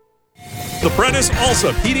The Prentice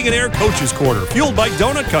Allsup Heating and Air Coaches Corner, fueled by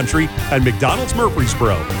Donut Country and McDonald's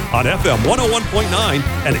Murfreesboro on FM 101.9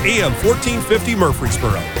 and AM 1450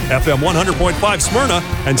 Murfreesboro, FM 100.5 Smyrna,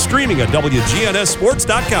 and streaming at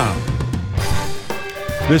WGNSSports.com.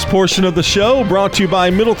 This portion of the show brought to you by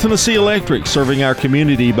Middle Tennessee Electric, serving our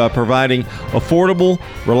community by providing affordable,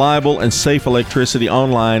 reliable, and safe electricity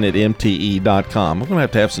online at MTE.com. I'm going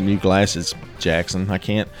to have some new glasses, Jackson. I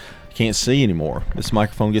can't see anymore. This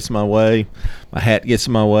microphone gets in my way. My hat gets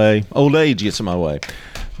in my way. Old age gets in my way.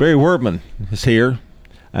 Barry Wertman is here,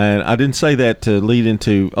 and I didn't say that to lead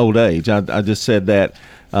into old age. I just said that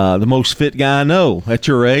the most fit guy I know at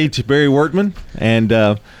your age, Barry Wertman. And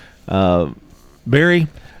Barry,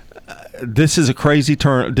 this is a crazy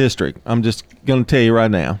district. I'm just going to tell you right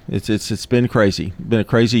now. It's been crazy. Been a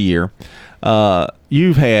crazy year.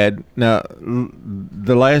 You've had now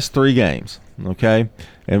the last 3 games, okay?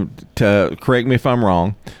 And correct me if I'm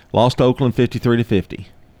wrong. Lost to Oakland 53-50,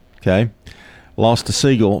 okay? Lost to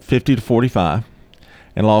Siegel 50-45,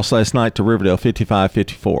 and lost last night to Riverdale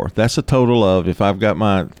 55-54. That's a total of, if I've got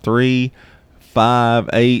my 3, 5,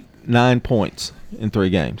 8, 9 points in 3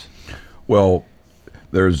 games. Well,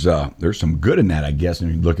 there's some good in that, I guess.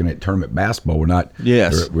 And looking at tournament basketball, we're not.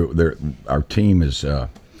 Yes. Our team has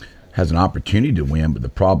an opportunity to win, but the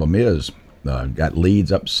problem is got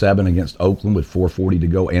leads up 7 against Oakland with 4:40 to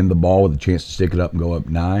go, and the ball with a chance to stick it up and go up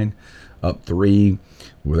 9, up 3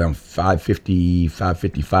 with around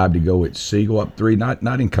 5:55 to go at Siegel, up 3. Not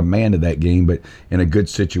in command of that game, but in a good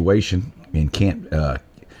situation, and can't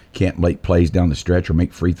make plays down the stretch or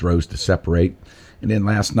make free throws to separate. And then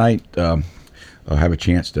last night, have a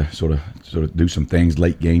chance to sort of do some things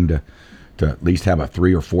late game to at least have a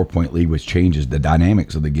 3 or 4 point lead, which changes the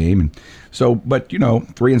dynamics of the game. And so, but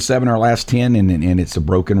 3-7 our last 10, and it's a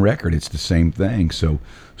broken record. It's the same thing. So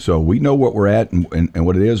we know what we're at and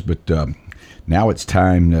what it is. But now it's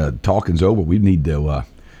time. Talking's over. We need to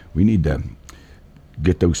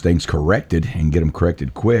get those things corrected and get them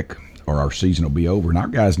corrected quick, or our season will be over. And our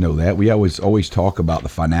guys know that. We always talk about the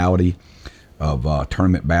finality of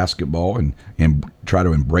tournament basketball and try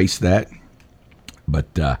to embrace that.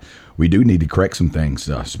 But we do need to correct some things,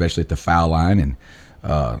 especially at the foul line.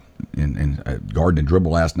 And guarding the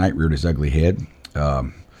dribble last night reared his ugly head.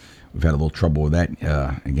 We've had a little trouble with that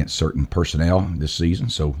against certain personnel this season.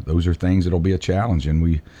 So those are things that'll be a challenge, and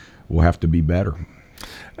we will have to be better.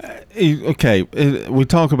 Okay, we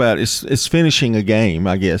talk about it's finishing a game,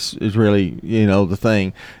 I guess, is really, the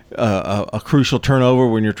thing. A crucial turnover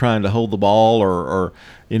when you're trying to hold the ball or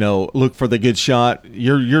look for the good shot.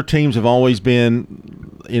 Your teams have always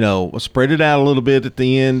been, spread it out a little bit at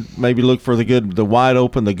the end, maybe look for the wide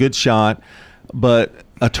open, the good shot, but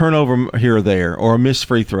a turnover here or there or a missed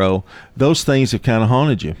free throw, those things have kind of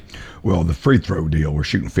haunted you. Well, the free throw deal, we're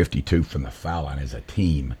shooting 52 from the foul line as a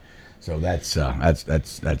team. So that's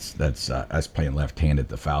playing left-handed at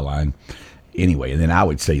the foul line. Anyway, and then I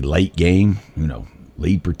would say late game,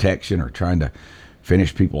 lead protection or trying to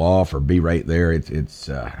finish people off or be right there. It's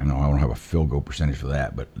I don't have a field goal percentage for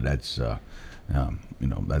that, but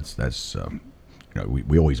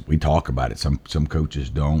we talk about it. Some coaches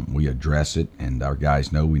don't. We address it, and our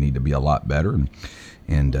guys know we need to be a lot better.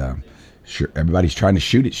 And sure, everybody's trying to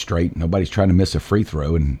shoot it straight. Nobody's trying to miss a free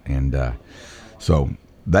throw, and so.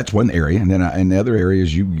 That's one area, and then in the other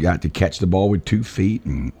areas, you got to catch the ball with 2 feet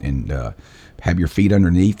and have your feet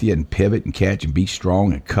underneath you and pivot and catch and be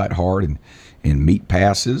strong and cut hard and meet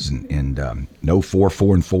passes and know 4,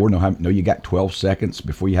 4, and 4. Know you got 12 seconds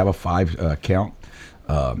before you have a 5 count.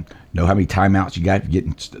 Know how many timeouts you got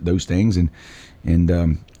getting those things, and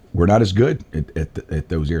we're not as good at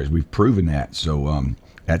those areas. We've proven that, so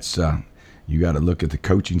that's. You got to look at the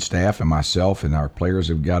coaching staff and myself, and our players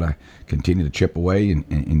have got to continue to chip away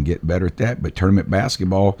and get better at that. But tournament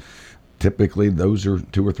basketball, typically those are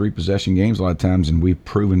 2 or 3 possession games a lot of times, and we've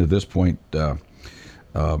proven to this point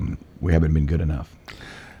we haven't been good enough.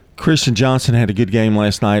 Christian Johnson had a good game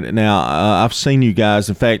last night. Now, I've seen you guys.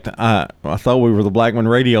 In fact, I thought we were the Blackman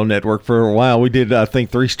Radio Network for a while. We did, I think,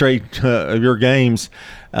 3 straight of your games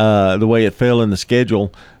the way it fell in the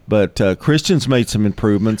schedule. But Christian's made some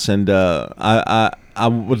improvements, and I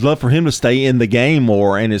would love for him to stay in the game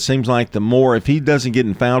more. And it seems like the more, if he doesn't get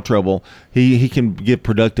in foul trouble, he can get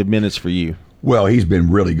productive minutes for you. Well, he's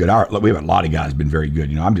been really good. We have a lot of guys been very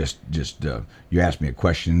good. I'm just you asked me a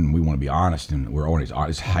question, and we want to be honest, and we're always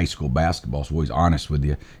honest. It's high school basketball, so we're always honest with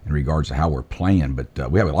you in regards to how we're playing.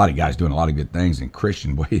 But we have a lot of guys doing a lot of good things, and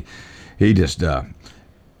Christian, boy, he just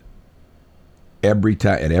every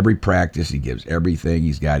time at every practice he gives everything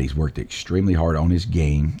he's got. He's worked extremely hard on his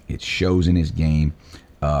game. It shows in his game.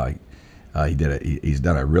 He's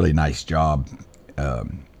done a really nice job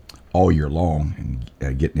all year long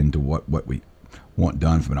and getting into what we want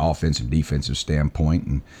done from an offensive defensive standpoint.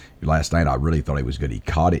 And last night I really thought he was good. He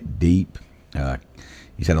caught it deep.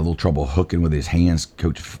 He's had a little trouble hooking with his hands.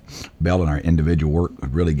 Coach Bell and our individual work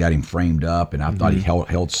really got him framed up, and I thought he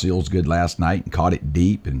held seals good last night and caught it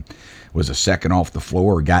deep and was a second off the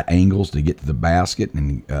floor, got angles to get to the basket,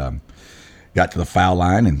 and got to the foul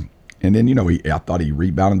line. And then, I thought he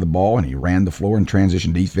rebounded the ball and he ran the floor in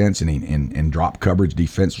transition defense and dropped coverage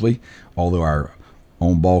defensively, although our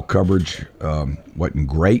on ball coverage wasn't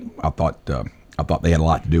great. I thought they had a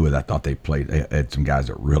lot to do with it. I thought they had some guys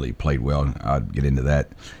that really played well, and I'd get into that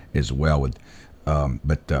as well.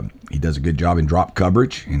 But he does a good job in drop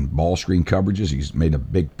coverage and ball screen coverages. He's made a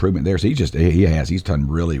big improvement there. So he's done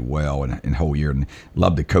really well in whole year, and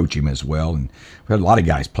love to coach him as well. And we had a lot of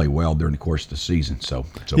guys play well during the course of the season. So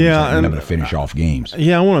yeah, we're able to finish off games.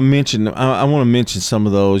 Yeah, I want to mention some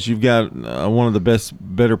of those. You've got one of the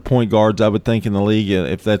better point guards I would think in the league,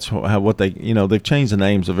 if that's what they've changed the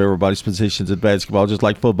names of everybody's positions in basketball, just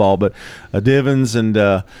like football. But Divins and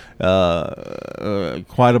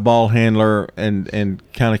quite a ball handler and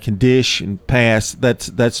kind of can dish and pass. That's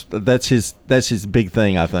his big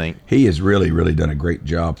thing, I think. He has really, really done a great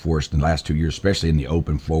job for us in the last 2 years, especially in the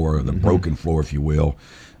open floor, or the broken floor, if you will.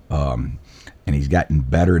 And he's gotten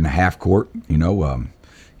better in the half court.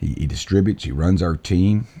 He distributes, he runs our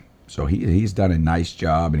team. So he's done a nice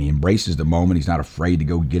job, and he embraces the moment. He's not afraid to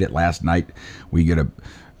go get it. Last night we get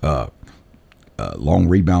a long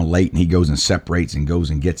rebound late, and he goes and separates and goes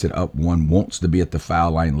and gets it up one, wants to be at the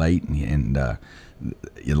foul line late, and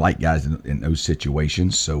you like guys in those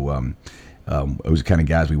situations. So those are the kind of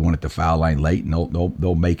guys we want at the foul line late, and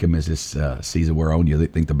they'll make him as this season we're on. You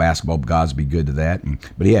think the basketball gods will be good to that,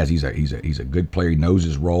 but he's a good player. He knows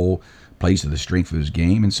his role, plays to the strength of his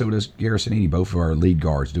game, and so does Garrisonini. Both of our lead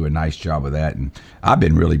guards do a nice job of that, and I've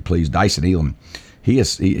been really pleased. Dyson Elam,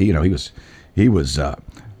 he's been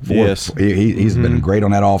great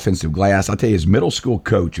on that offensive glass. I tell you, his middle school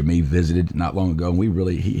coach and me visited not long ago, and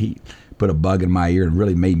he put a bug in my ear and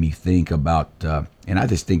really made me think about, and I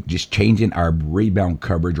just think just changing our rebound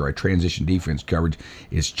coverage or our transition defense coverage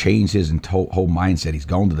has changed his whole mindset. He's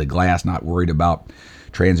gone to the glass, not worried about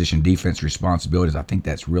transition defense responsibilities. I think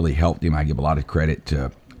that's really helped him. I give a lot of credit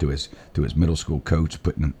to his middle school coach,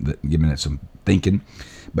 giving it some thinking.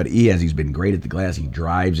 But he's been great at the glass. He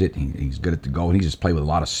drives it. He's good at the goal. And he just played with a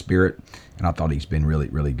lot of spirit. And I thought he's been really,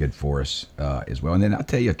 really good for us as well. And then I'll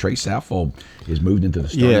tell you, Trey Southall has moved into the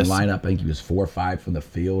starting lineup. I think he was 4 or 5 from the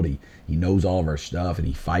field. He knows all of our stuff, and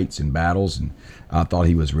he fights and battles. And I thought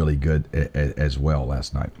he was really good as well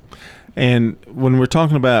last night. And when we're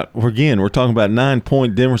talking about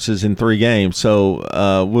 9-point differences in 3 games,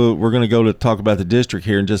 so we're going to go to talk about the district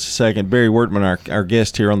here in just a second. Barry Wertman, our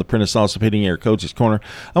guest here on the Prentice Allsup Heating Air Coaches Corner.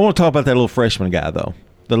 I want to talk about that little freshman guy, though,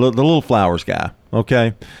 the little Flowers guy,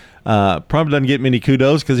 okay? Probably doesn't get many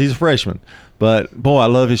kudos because he's a freshman, but, boy, I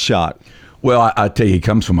love his shot. Well, I tell you, he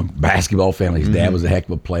comes from a basketball family. His dad was a heck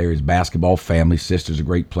of a player. His basketball family, sister's a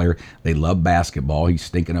great player. They love basketball. He's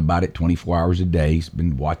thinking about it 24 hours a day. He's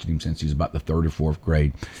been watching him since he was about the 3rd or 4th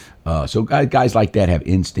grade. So guys like that have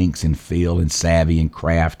instincts and feel and savvy and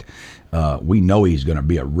craft. We know he's going to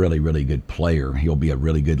be a really, really good player. He'll be a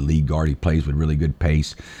really good lead guard. He plays with really good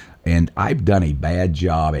pace. And I've done a bad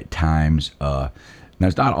job at times.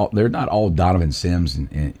 They're not all Donovan Sims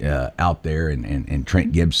out there and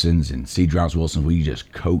Trent Gibsons and C. Drowns Wilsons. We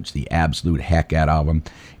just coach the absolute heck out of them.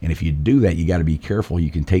 And if you do that, you got to be careful. You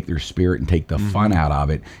can take their spirit and take the fun out of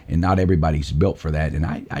it. And not everybody's built for that. And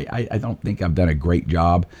I don't think I've done a great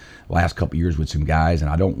job last couple of years with some guys. And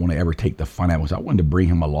I don't want to ever take the fun out of it. So I wanted to bring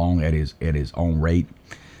him along at his own rate.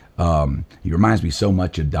 He reminds me so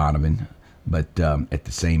much of Donovan, but at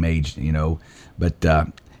the same age, But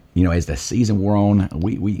as the season wore on,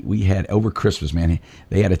 we had over Christmas, man,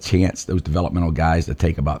 they had a chance, those developmental guys, to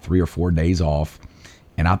take about 3 or 4 days off.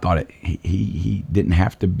 And I thought he didn't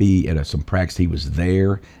have to be at some practice. He was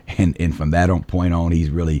there. And from that point on, he's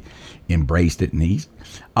really embraced it. And he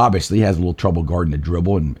obviously has a little trouble guarding the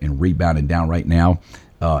dribble and rebounding down right now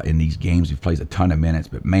in these games. He plays a ton of minutes.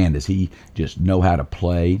 But, man, does he just know how to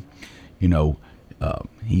play. He was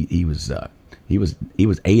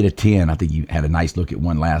 8 of 10. I think you had a nice look at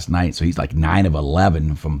one last night. So he's like 9 of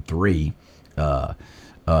 11 from 3,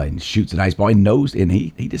 and shoots a nice ball. He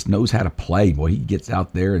just knows how to play. Boy, he gets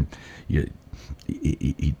out there and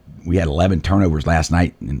we had 11 turnovers last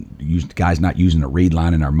night, and guys not using the read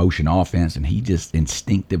line in our motion offense, and he just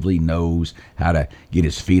instinctively knows how to get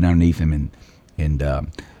his feet underneath him and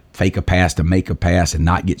fake a pass to make a pass and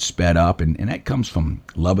not get sped up. And that comes from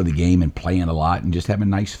love of the game and playing a lot and just having a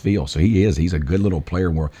nice feel. So he's a good little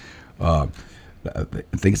player. Where I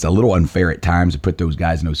think it's a little unfair at times to put those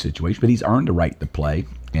guys in those situations, but he's earned the right to play.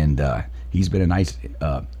 And he's been a nice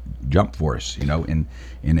jump for us, And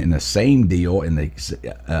in the same deal, in the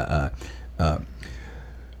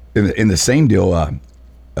same deal,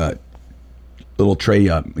 little Trey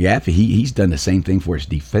Yaffe, he's done the same thing for us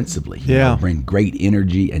defensively. Bring great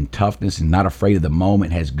energy and toughness, and not afraid of the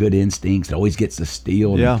moment. Has good instincts. Always gets the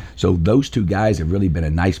steal. Yeah. So those two guys have really been a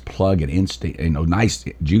nice plug and instinct, nice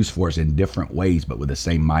juice for us in different ways, but with the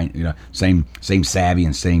same mind, same savvy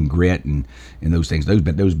and same grit and those things.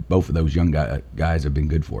 Both of those young guys have been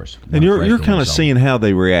good for us. And you're kind of seeing how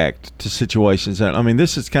they react to situations. I mean,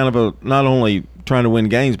 this is kind of not only trying to win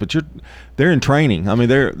games, but they're in training. I mean,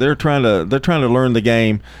 they're trying to learn the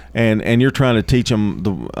game, and you're trying to teach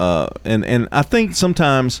them and I think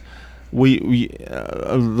sometimes we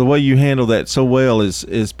the way you handle that so well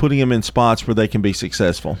is putting them in spots where they can be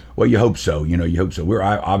successful. Well, you hope so. You hope so. We're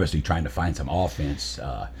obviously trying to find some offense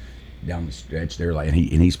down the stretch there, and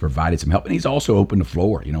he's provided some help, and he's also opened the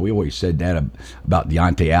floor. We always said that about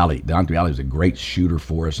Deontay Alley. Deontay Alley was a great shooter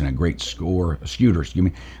for us and a great shooter,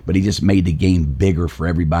 but he just made the game bigger for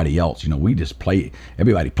everybody else. We just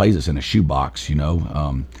everybody plays us in a shoebox,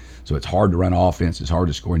 so it's hard to run offense, it's hard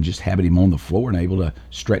to score, and just having him on the floor and able to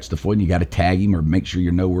stretch the floor, and you got to tag him or make sure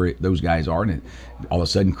you know where those guys are, and all of a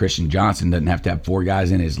sudden Christian Johnson doesn't have to have four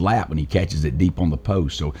guys in his lap when he catches it deep on the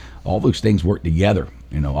post. So all those things work together,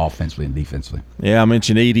 offensively and defensively. Yeah, I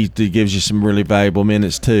mentioned Edey gives you some really valuable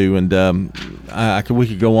minutes too, and we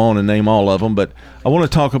could go on and name all of them, but I want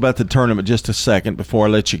to talk about the tournament just a second before I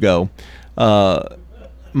let you go.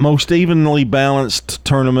 Most evenly balanced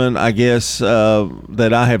tournament, I guess,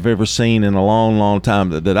 that I have ever seen in a long, long time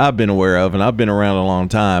that I've been aware of, and I've been around a long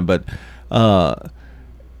time. But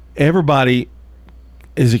everybody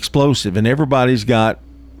is explosive, and everybody's got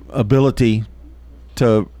ability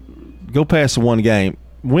to go past the one game,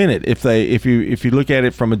 win it if you look at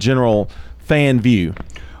it from a general fan view.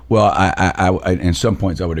 Well, I in some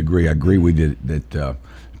points I would agree. I agree with you that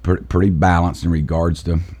pretty balanced in regards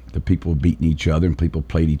to the people beating each other and people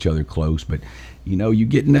played each other close. But you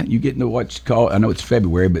get into what's called, I know it's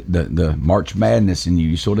February, but the March Madness, and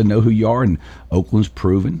you sort of know who you are. And Oakland's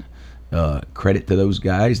proven. Credit to those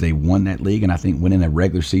guys. They won that league, and I think winning a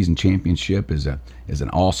regular season championship is an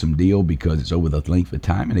awesome deal because it's over the length of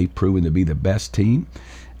time, and they've proven to be the best team.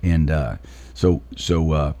 And so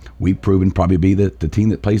we've proven probably to be the team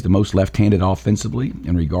that plays the most left-handed offensively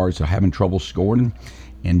in regards to having trouble scoring.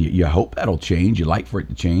 And you hope that'll change. You like for it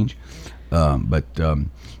to change. But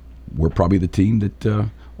we're probably the team that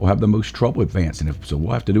will have the most trouble advancing. So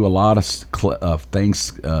we'll have to do a lot of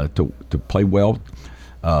things to play well.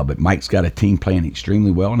 But Mike's got a team playing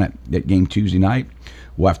extremely well in that game Tuesday night.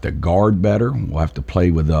 We'll have to guard better. We'll have to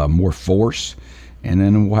play with more force. And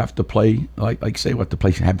then we'll have to play, like we'll have to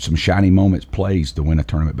play, have some shiny moments plays to win a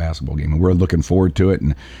tournament basketball game. And we're looking forward to it,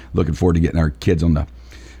 and looking forward to getting our kids on the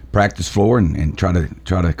practice floor and try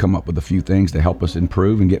to come up with a few things to help us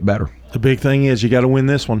improve and get better. The big thing is you got to win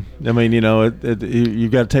this one. I mean, you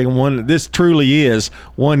got to take them one. This truly is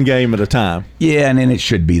one game at a time. Yeah, and it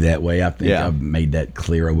should be that way. I think I've made that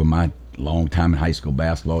clear over my long time in high school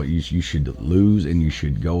basketball. You should lose and you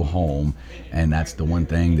should go home, and that's the one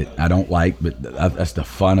thing that I don't like. But that's the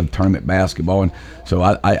fun of tournament basketball, and so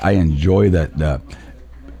I enjoy that.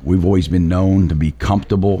 We've always been known to be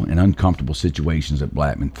comfortable in uncomfortable situations at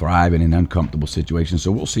Blackman, thriving in uncomfortable situations.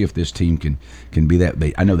 So we'll see if this team can be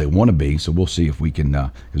that. I know they want to be, so we'll see if we can,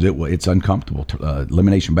 because it's uncomfortable.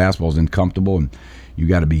 Elimination basketball is uncomfortable, and you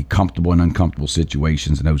got to be comfortable in uncomfortable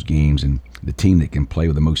situations in those games. And the team that can play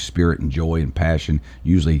with the most spirit and joy and passion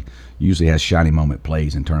usually has shiny moment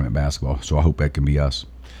plays in tournament basketball. So I hope that can be us.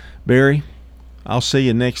 Barry, I'll see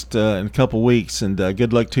you next in a couple weeks, and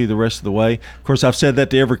good luck to you the rest of the way. Of course, I've said that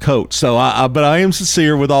to every coach, so but I am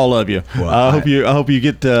sincere with all of you. Well, I hope you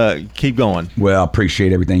get to keep going. Well, I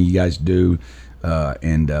appreciate everything you guys do,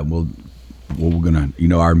 and we're gonna,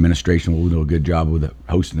 our administration will do a good job with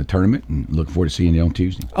hosting the tournament, and look forward to seeing you on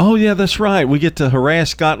Tuesday. Oh yeah, that's right. We get to harass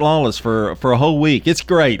Scott Lawless for a whole week. It's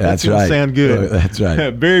great. That's right. Sound good. That's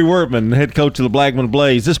right. Barry Wertman, head coach of the Blackman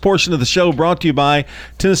Blaze. This portion of the show brought to you by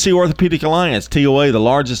Tennessee Orthopedic Alliance, TOA, the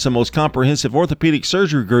largest and most comprehensive orthopedic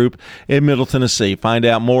surgery group in Middle Tennessee. Find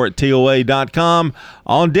out more at TOA.com.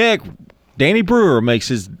 On deck, Danny Brewer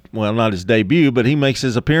makes not his debut, but he makes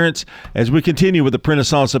his appearance as we continue with the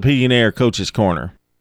Prentice Allsup Heating and Air Coach's Corner.